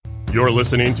You're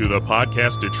listening to the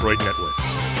Podcast Detroit Network.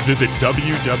 Visit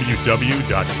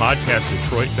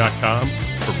www.podcastdetroit.com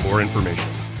for more information.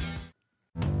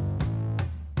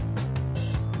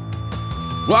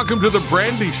 Welcome to the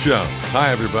Brandy Show.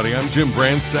 Hi, everybody. I'm Jim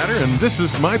Brandstatter, and this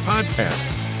is my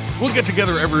podcast. We'll get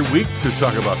together every week to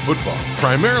talk about football,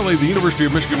 primarily the University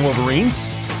of Michigan Wolverines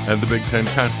and the Big Ten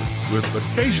Conference, with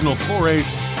occasional forays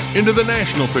into the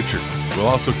national picture. We'll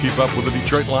also keep up with the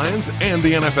Detroit Lions and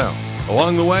the NFL.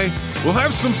 Along the way, we'll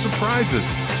have some surprises.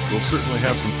 We'll certainly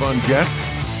have some fun guests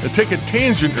and take a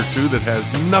tangent or two that has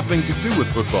nothing to do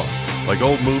with football, like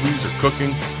old movies or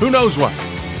cooking, who knows what.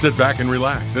 Sit back and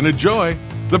relax and enjoy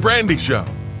the Brandy Show.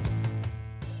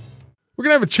 We're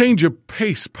going to have a change of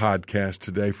pace podcast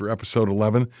today for episode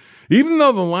 11. Even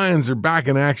though the Lions are back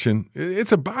in action,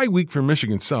 it's a bye week for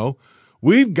Michigan, so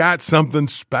we've got something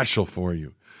special for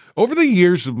you. Over the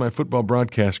years of my football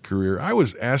broadcast career, I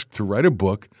was asked to write a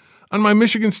book on my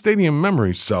Michigan Stadium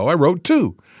memories, so I wrote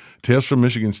two. Tales from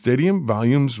Michigan Stadium,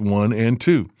 Volumes 1 and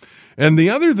 2. And the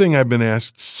other thing I've been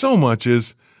asked so much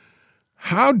is,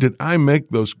 how did I make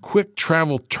those quick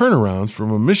travel turnarounds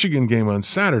from a Michigan game on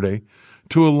Saturday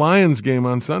to a Lions game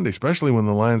on Sunday, especially when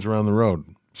the Lions are on the road?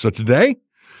 So today,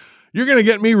 you're going to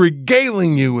get me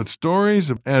regaling you with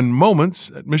stories and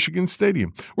moments at Michigan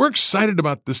Stadium. We're excited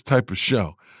about this type of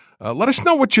show. Let us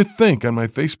know what you think on my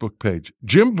Facebook page,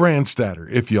 Jim Brandstatter.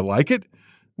 If you like it,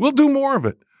 we'll do more of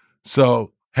it.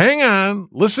 So hang on,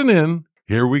 listen in,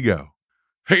 here we go.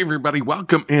 Hey everybody,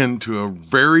 welcome into a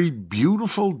very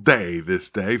beautiful day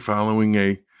this day following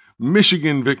a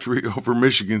Michigan victory over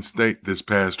Michigan State this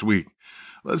past week.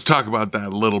 Let's talk about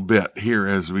that a little bit here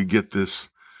as we get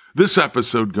this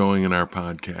episode going in our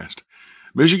podcast.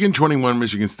 Michigan 21,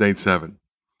 Michigan State 7.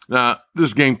 Now,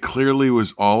 this game clearly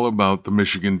was all about the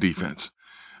Michigan defense.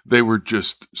 They were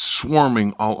just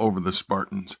swarming all over the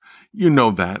Spartans. You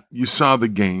know that. You saw the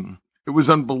game. It was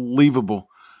unbelievable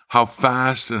how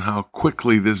fast and how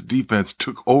quickly this defense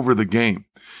took over the game.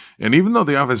 And even though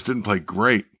the offense didn't play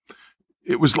great,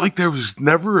 it was like there was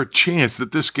never a chance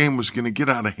that this game was going to get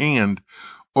out of hand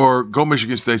or go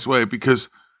Michigan State's way because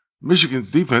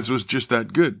Michigan's defense was just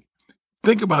that good.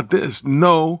 Think about this.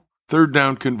 No third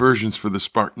down conversions for the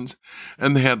Spartans,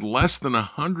 and they had less than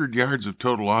 100 yards of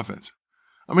total offense.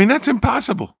 I mean, that's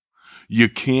impossible. You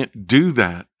can't do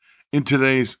that in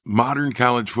today's modern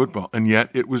college football, and yet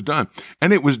it was done.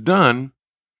 And it was done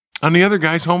on the other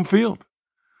guy's home field.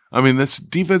 I mean, this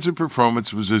defensive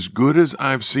performance was as good as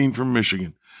I've seen from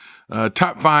Michigan.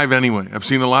 Top five anyway. I've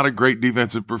seen a lot of great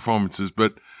defensive performances,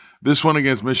 but this one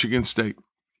against Michigan State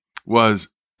was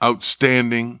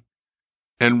outstanding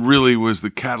and really was the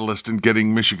catalyst in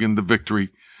getting Michigan the victory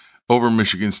over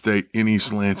Michigan State in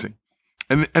East Lansing.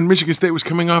 And Michigan State was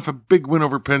coming off a big win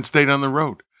over Penn State on the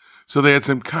road. So they had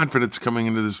some confidence coming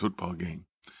into this football game.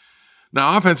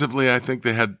 Now, offensively, I think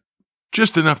they had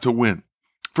just enough to win.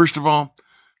 First of all,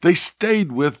 they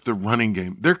stayed with the running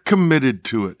game. They're committed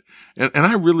to it. And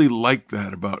I really like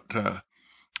that about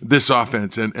this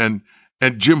offense and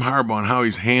Jim Harbaugh and how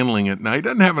he's handling it. Now, he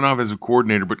doesn't have an offensive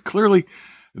coordinator, but clearly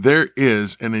there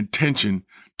is an intention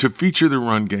to feature the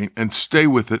run game and stay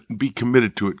with it and be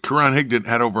committed to it. Karan Higdon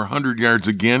had over 100 yards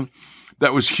again.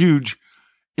 That was huge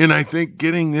in, I think,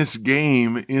 getting this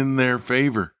game in their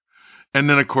favor. And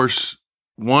then, of course,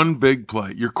 one big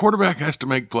play. Your quarterback has to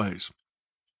make plays.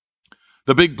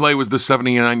 The big play was the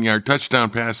 79-yard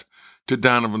touchdown pass to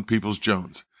Donovan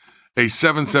Peoples-Jones. A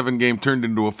 7-7 game turned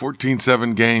into a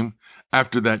 14-7 game.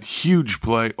 After that huge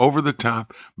play over the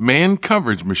top, man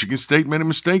coverage. Michigan State made a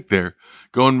mistake there,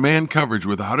 going man coverage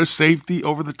without a safety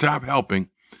over the top helping.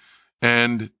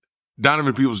 And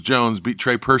Donovan Peoples-Jones beat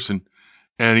Trey Person,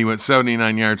 and he went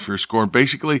 79 yards for a score. And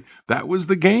basically, that was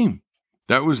the game.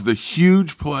 That was the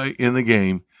huge play in the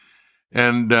game.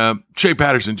 And Shea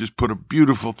Patterson just put a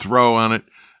beautiful throw on it.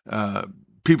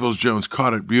 Peoples-Jones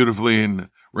caught it beautifully and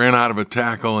ran out of a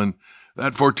tackle. And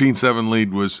that 14-7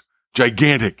 lead was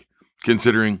gigantic,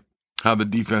 considering how the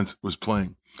defense was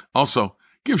playing. Also,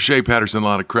 give Shea Patterson a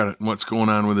lot of credit in what's going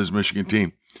on with his Michigan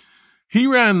team. He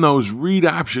ran those read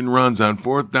option runs on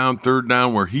fourth down, third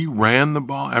down, where he ran the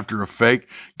ball after a fake,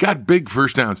 got big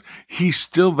first downs. He's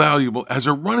still valuable as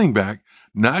a running back,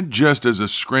 not just as a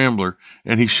scrambler,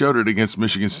 and he showed it against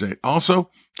Michigan State.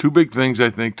 Also, two big things I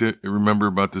think to remember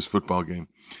about this football game.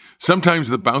 Sometimes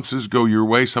the bounces go your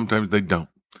way, sometimes they don't.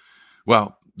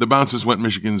 Well, the bounces went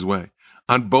Michigan's way.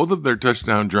 On both of their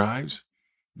touchdown drives,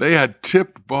 they had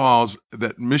tipped balls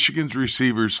that Michigan's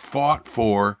receivers fought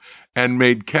for and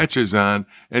made catches on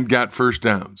and got first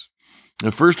downs.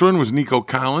 The first one was Nico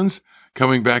Collins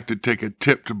coming back to take a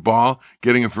tipped ball,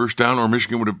 getting a first down, or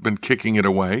Michigan would have been kicking it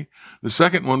away. The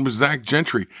second one was Zach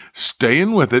Gentry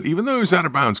staying with it, even though he was out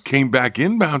of bounds, came back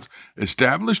in bounds,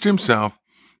 established himself,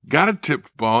 got a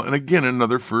tipped ball, and again,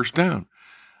 another first down.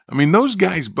 I mean, those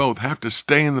guys both have to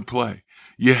stay in the play.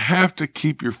 You have to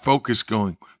keep your focus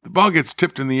going. The ball gets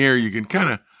tipped in the air, you can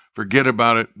kind of forget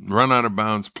about it, run out of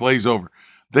bounds, plays over.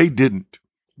 They didn't.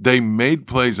 They made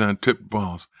plays on tipped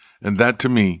balls, and that to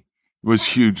me was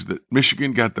huge, that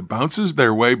Michigan got the bounces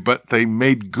their way, but they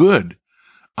made good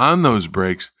on those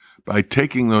breaks by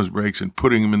taking those breaks and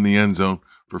putting them in the end zone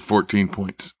for 14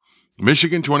 points.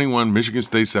 Michigan 21, Michigan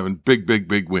State 7, big, big,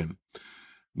 big win.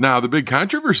 Now, the big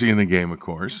controversy in the game, of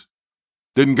course,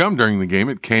 didn't come during the game.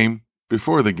 It came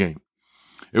before the game.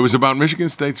 It was about Michigan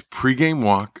State's pregame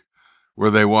walk,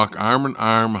 where they walk arm in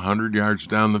arm 100 yards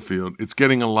down the field. It's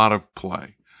getting a lot of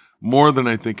play, more than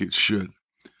I think it should.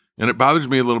 And it bothers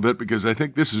me a little bit because I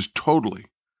think this is totally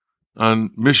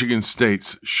on Michigan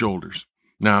State's shoulders.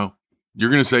 Now, you're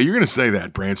going to say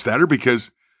that, Brandstatter,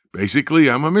 because basically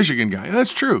I'm a Michigan guy. And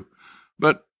that's true.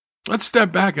 But let's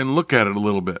step back and look at it a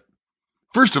little bit.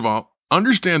 First of all,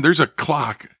 understand there's a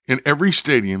clock in every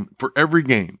stadium for every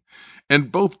game,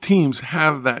 and both teams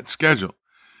have that schedule.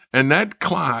 And that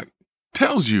clock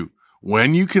tells you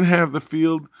when you can have the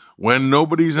field, when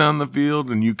nobody's on the field,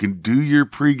 and you can do your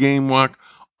pregame walk,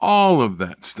 all of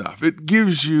that stuff. It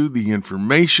gives you the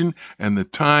information and the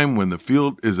time when the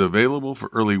field is available for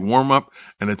early warm-up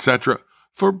and etc.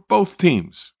 for both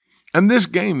teams. And this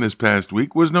game this past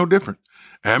week was no different.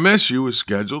 MSU was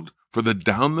scheduled for the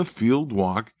down-the-field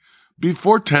walk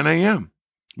before 10 a.m.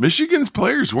 Michigan's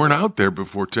players weren't out there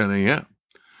before 10 a.m.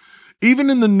 Even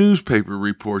in the newspaper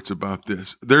reports about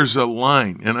this, there's a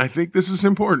line, and I think this is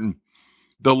important.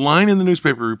 The line in the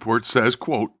newspaper report says,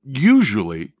 quote,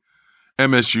 usually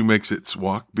MSU makes its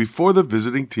walk before the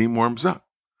visiting team warms up.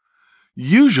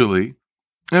 Usually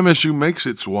MSU makes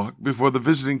its walk before the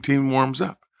visiting team warms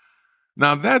up.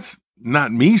 Now, that's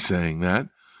not me saying that.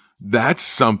 That's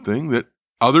something that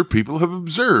other people have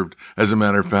observed. As a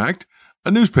matter of fact, a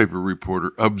newspaper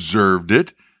reporter observed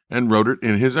it and wrote it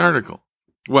in his article.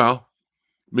 Well,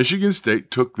 Michigan State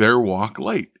took their walk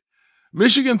late.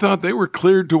 Michigan thought they were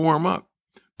cleared to warm up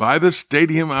by the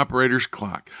stadium operator's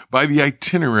clock, by the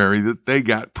itinerary that they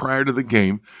got prior to the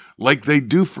game, like they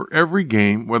do for every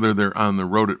game, whether they're on the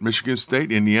road at Michigan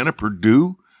State, Indiana,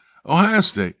 Purdue, Ohio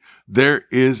State. There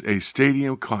is a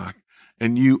stadium clock,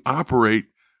 and you operate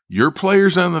your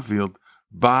players on the field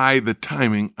by the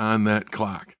timing on that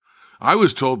clock. I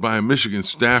was told by a Michigan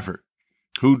staffer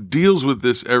who deals with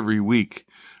this every week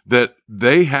that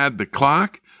they had the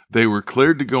clock, they were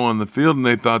cleared to go on the field, and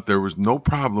they thought there was no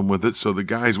problem with it, so the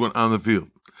guys went on the field.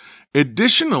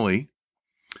 Additionally,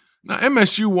 now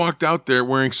MSU walked out there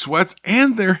wearing sweats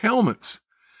and their helmets.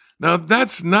 Now,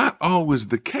 that's not always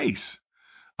the case.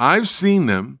 I've seen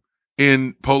them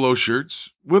in polo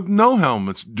shirts with no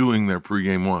helmets doing their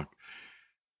pregame walk.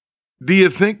 Do you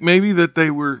think maybe that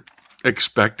they were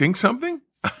expecting something?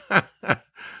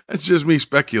 That's just me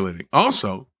speculating.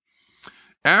 Also,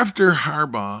 after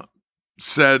Harbaugh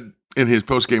said in his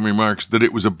postgame remarks that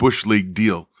it was a Bush League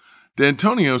deal,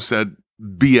 D'Antonio said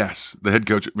BS, the head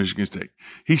coach at Michigan State.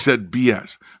 He said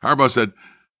BS. Harbaugh said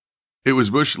it was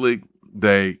Bush League.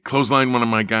 They clotheslined one of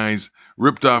my guys,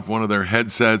 ripped off one of their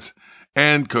headsets,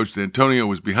 and Coach D'Antonio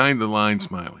was behind the line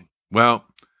smiling. Well,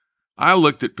 I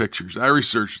looked at pictures. I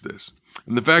researched this.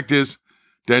 And the fact is,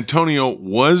 D'Antonio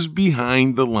was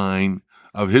behind the line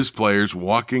of his players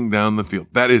walking down the field.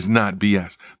 That is not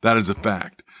BS. That is a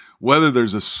fact. Whether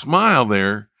there's a smile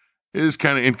there is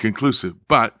kind of inconclusive,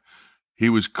 but he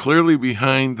was clearly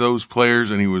behind those players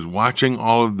and he was watching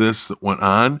all of this that went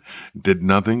on, did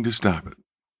nothing to stop it.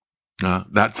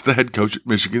 That's the head coach at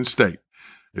Michigan State.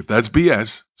 If that's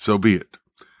BS, so be it.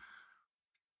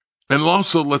 And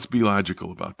also, let's be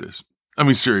logical about this. I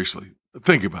mean, seriously,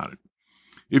 think about it.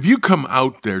 If you come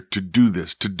out there to do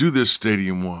this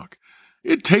stadium walk,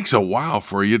 it takes a while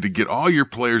for you to get all your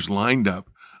players lined up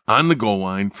on the goal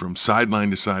line from sideline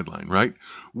to sideline, right?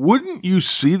 Wouldn't you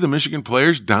see the Michigan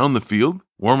players down the field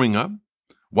warming up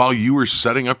while you were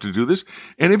setting up to do this?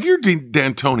 And if you're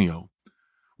D'Antonio,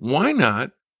 why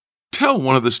not tell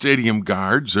one of the stadium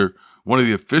guards or one of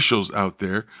the officials out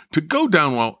there to go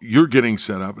down while you're getting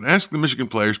set up and ask the Michigan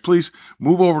players, please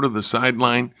move over to the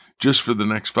sideline just for the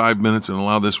next 5 minutes and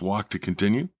allow this walk to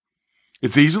continue?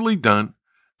 It's easily done,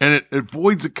 and it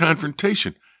avoids a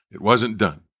confrontation. It wasn't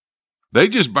done. They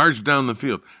just barged down the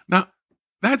field. Now,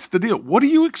 that's the deal. What do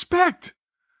you expect?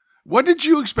 What did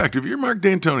you expect if you're Mark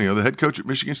D'Antonio, the head coach at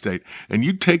Michigan State, and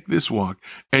you take this walk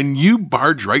and you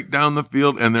barge right down the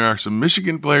field and there are some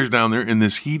Michigan players down there in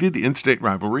this heated in-state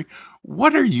rivalry?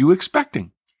 What are you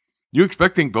expecting? You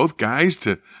expecting both guys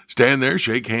to stand there,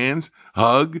 shake hands,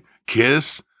 hug,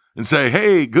 kiss, and say,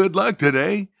 hey, good luck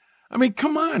today? I mean,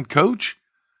 come on, coach.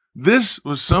 This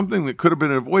was something that could have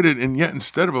been avoided, and yet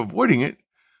instead of avoiding it,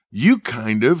 you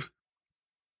kind of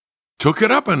took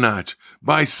it up a notch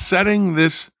by setting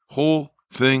this whole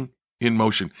thing in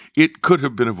motion. It could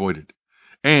have been avoided.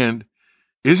 And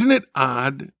isn't it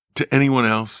odd to anyone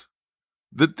else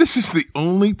that this is the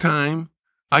only time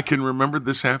I can remember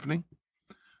this happening?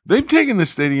 They've taken the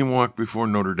stadium walk before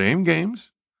Notre Dame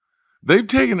games. They've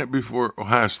taken it before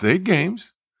Ohio State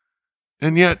games.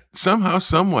 And yet, somehow,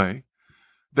 some way,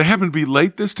 they happen to be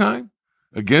late this time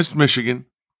against Michigan.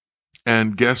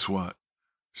 And guess what?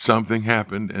 Something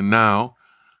happened, and now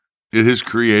it has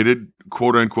created,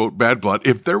 quote-unquote, bad blood,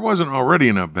 if there wasn't already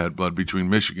enough bad blood between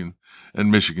Michigan and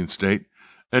Michigan State.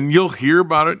 And you'll hear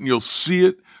about it, and you'll see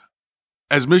it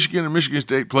as Michigan and Michigan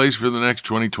State plays for the next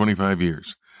 20, 25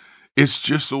 years. It's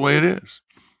just the way it is.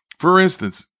 For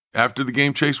instance, after the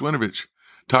game, Chase Winovich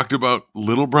talked about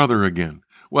little brother again.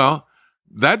 Well,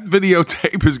 that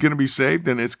videotape is going to be saved,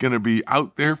 and it's going to be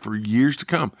out there for years to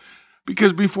come.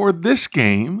 Because before this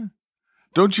game,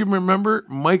 don't you remember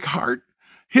Mike Hart?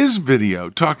 His video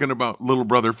talking about little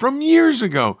brother from years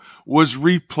ago was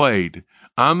replayed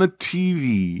on the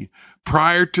TV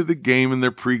prior to the game in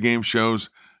their pregame shows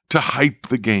to hype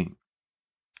the game.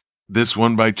 This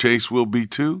one by Chase will be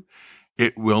too.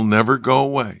 It will never go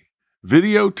away.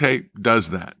 Videotape does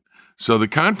that. So the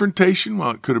confrontation,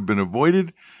 while it could have been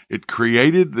avoided, it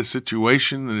created the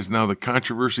situation that is now the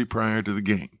controversy prior to the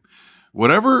game.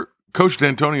 Whatever Coach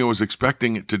D'Antonio was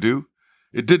expecting it to do,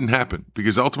 it didn't happen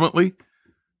because ultimately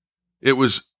it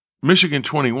was Michigan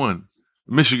 21,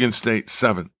 Michigan State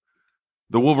 7.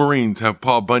 The Wolverines have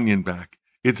Paul Bunyan back.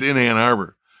 It's in Ann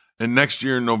Arbor. And next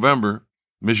year in November,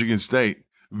 Michigan State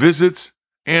visits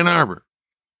Ann Arbor.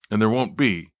 And there won't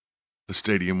be a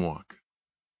stadium walk.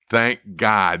 Thank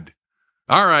God.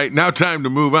 All right, now time to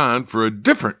move on for a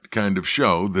different kind of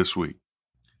show this week.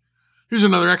 Here's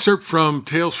another excerpt from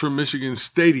Tales from Michigan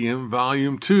Stadium,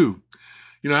 Volume 2.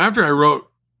 After I wrote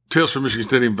Tales from Michigan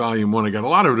Stadium, Volume 1, I got a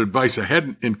lot of advice. I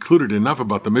hadn't included enough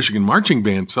about the Michigan Marching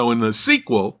Band. So in the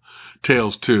sequel,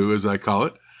 Tales 2, as I call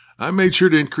it, I made sure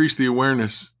to increase the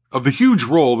awareness of the huge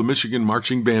role the Michigan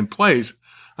Marching Band plays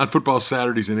on football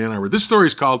Saturdays in Ann Arbor. This story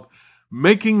is called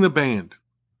Making the Band.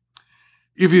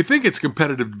 If you think it's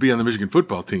competitive to be on the Michigan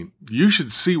football team, you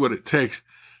should see what it takes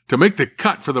to make the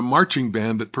cut for the marching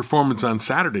band at performance on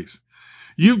Saturdays.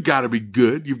 You've got to be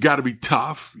good. You've got to be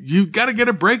tough. You've got to get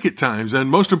a break at times. And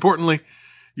most importantly,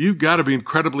 you've got to be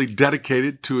incredibly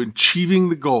dedicated to achieving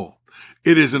the goal.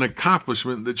 It is an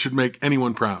accomplishment that should make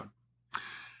anyone proud.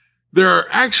 There are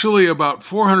actually about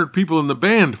 400 people in the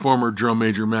band, former drum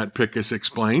major Matt Pickus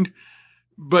explained,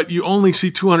 but you only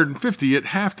see 250 at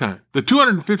halftime. The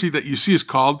 250 that you see is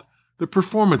called the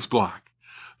performance block.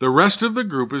 The rest of the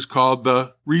group is called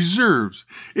the reserves.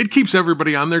 It keeps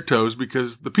everybody on their toes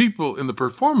because the people in the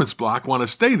performance block want to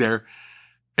stay there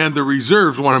and the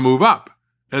reserves want to move up.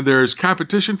 And there's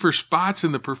competition for spots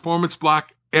in the performance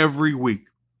block every week.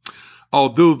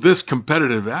 Although this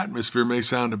competitive atmosphere may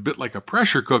sound a bit like a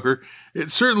pressure cooker, it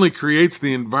certainly creates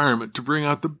the environment to bring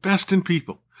out the best in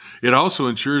people. It also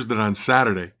ensures that on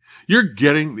Saturday, you're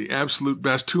getting the absolute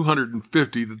best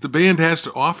 250 that the band has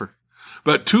to offer.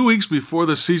 But 2 weeks before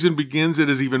the season begins, it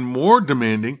is even more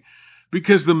demanding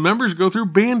because the members go through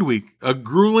band week, a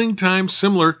grueling time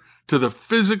similar to the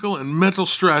physical and mental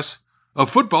stress of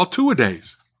football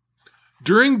two-a-days.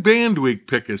 During band week,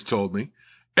 Pickus told me,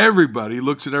 everybody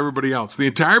looks at everybody else. The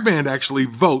entire band actually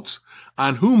votes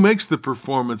on who makes the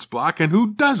performance block and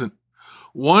who doesn't.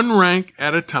 One rank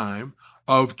at a time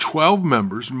of 12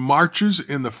 members marches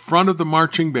in the front of the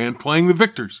marching band playing the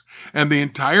victors, and the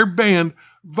entire band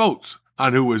votes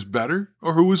on who is better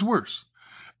or who is worse.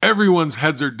 Everyone's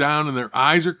heads are down and their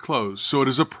eyes are closed, so it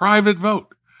is a private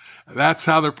vote. That's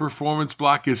how the performance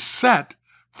block is set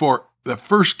for the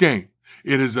first game.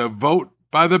 It is a vote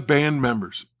by the band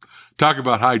members. Talk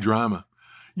about high drama.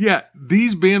 Yet,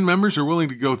 these band members are willing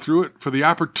to go through it for the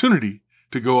opportunity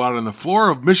to go out on the floor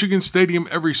of Michigan Stadium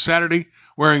every Saturday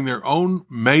wearing their own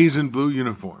maize and blue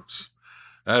uniforms.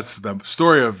 That's the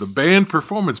story of the band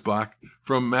performance block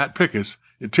from Matt Pickus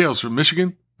in Tales from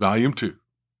Michigan, Volume 2.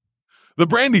 The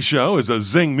Brandy Show is a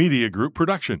Zing Media Group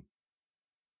production.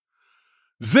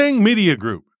 Zing Media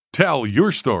Group. Tell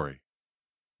your story.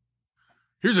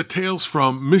 Here's a Tales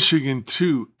from Michigan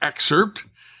 2 excerpt.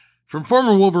 From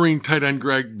former Wolverine tight end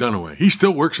Greg Dunaway. He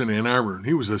still works in Ann Arbor, and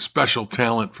he was a special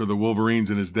talent for the Wolverines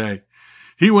in his day.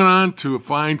 He went on to a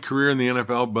fine career in the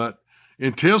NFL, but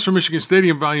in Tales from Michigan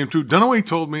Stadium, Volume 2, Dunaway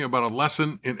told me about a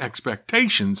lesson in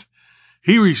expectations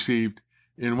he received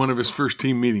in one of his first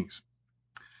team meetings.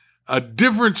 A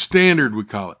different standard, we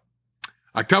call it.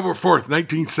 October 4th,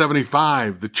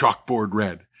 1975, the chalkboard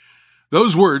read.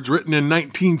 Those words, written in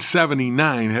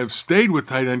 1979, have stayed with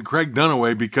tight end Craig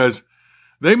Dunaway because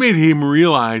they made him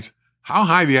realize how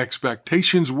high the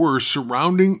expectations were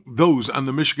surrounding those on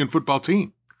the Michigan football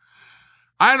team.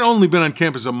 I had only been on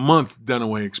campus a month,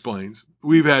 Dunaway explains.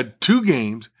 We've had 2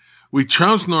 games. We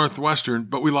trounced Northwestern,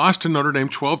 but we lost to Notre Dame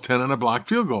 12-10 on a blocked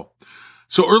field goal.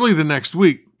 So early the next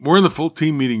week, we're in the full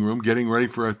team meeting room getting ready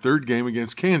for our 3rd game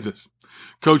against Kansas.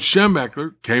 Coach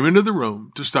Schembechler came into the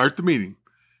room to start the meeting,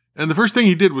 and the first thing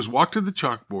he did was walk to the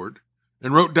chalkboard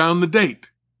and wrote down the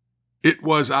date. It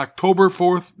was October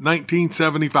 4th,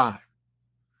 1975.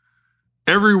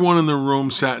 Everyone in the room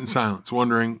sat in silence,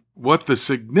 wondering what the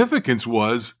significance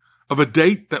was of a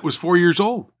date that was 4 years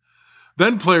old.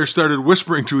 Then players started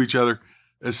whispering to each other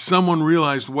as someone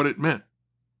realized what it meant.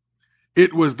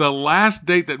 It was the last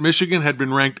date that Michigan had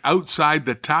been ranked outside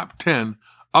the top 10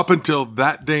 up until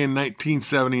that day in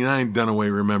 1979,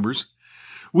 Dunaway remembers.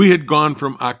 We had gone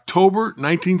from October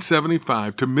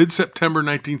 1975 to mid-September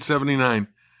 1979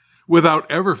 without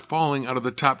ever falling out of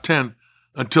the top 10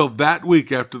 until that week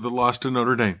after the loss to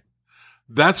Notre Dame.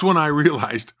 That's when I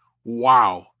realized,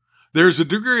 wow, there's a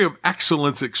degree of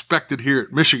excellence expected here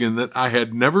at Michigan that I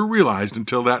had never realized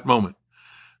until that moment.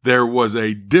 There was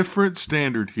a different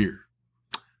standard here.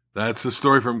 That's the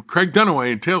story from Craig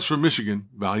Dunaway in Tales from Michigan,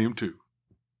 Volume 2.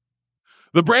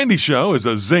 The Brandy Show is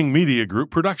a Zing Media Group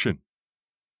production.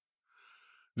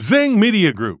 Zing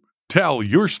Media Group. Tell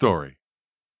your story.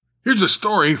 Here's a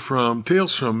story from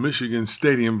Tales from Michigan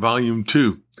Stadium, Volume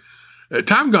 2.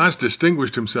 Tom Goss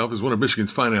distinguished himself as one of Michigan's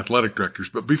fine athletic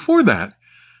directors, but before that,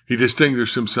 he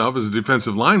distinguished himself as a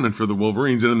defensive lineman for the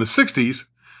Wolverines, and in the 60s,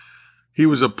 he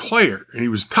was a player, and he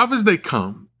was tough as they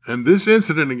come, and this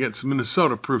incident against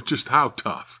Minnesota proved just how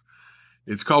tough.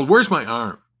 It's called Where's My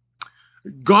Arm?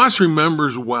 Goss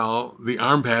remembers well the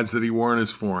arm pads that he wore on his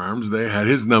forearms. They had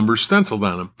his number stenciled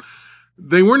on them.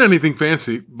 They weren't anything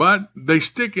fancy, but they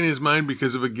stick in his mind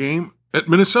because of a game at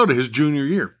Minnesota his junior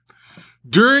year.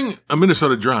 During a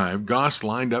Minnesota drive, Goss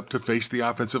lined up to face the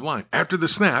offensive line. After the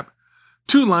snap,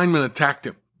 2 linemen attacked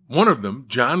him. One of them,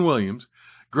 John Williams,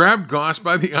 grabbed Goss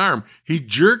by the arm. He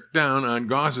jerked down on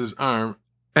Goss's arm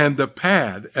and the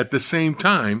pad at the same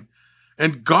time,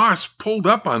 and Goss pulled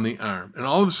up on the arm, and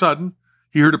all of a sudden,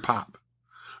 he heard a pop.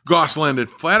 Goss landed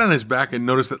flat on his back and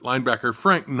noticed that linebacker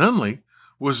Frank Nunley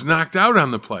was knocked out on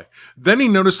the play. Then he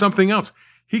noticed something else.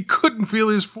 He couldn't feel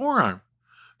his forearm.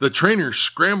 The trainer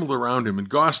scrambled around him, and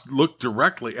Goss looked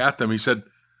directly at them. He said,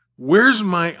 "Where's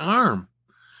my arm?"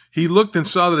 He looked and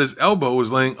saw that his elbow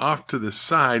was laying off to the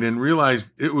side and realized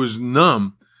it was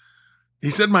numb. He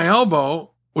said, "My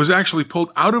elbow was actually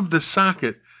pulled out of the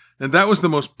socket, and that was the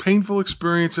most painful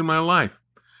experience in my life."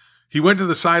 He went to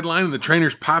the sideline, and the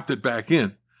trainers popped it back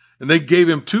in, and they gave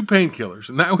him 2 painkillers,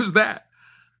 and that was that.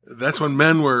 That's when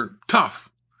men were tough,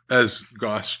 as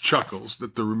Goss chuckles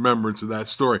at the remembrance of that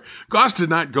story. Goss did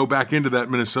not go back into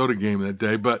that Minnesota game that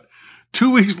day, but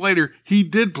 2 weeks later, he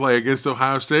did play against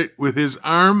Ohio State with his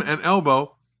arm and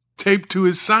elbow taped to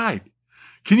his side.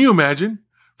 Can you imagine?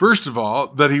 First of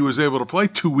all, that he was able to play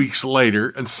 2 weeks later,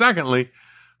 and secondly,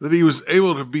 that he was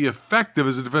able to be effective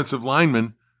as a defensive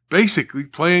lineman, basically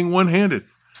playing one-handed.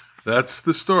 That's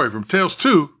the story from Tales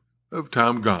 2 of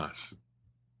Tom Goss.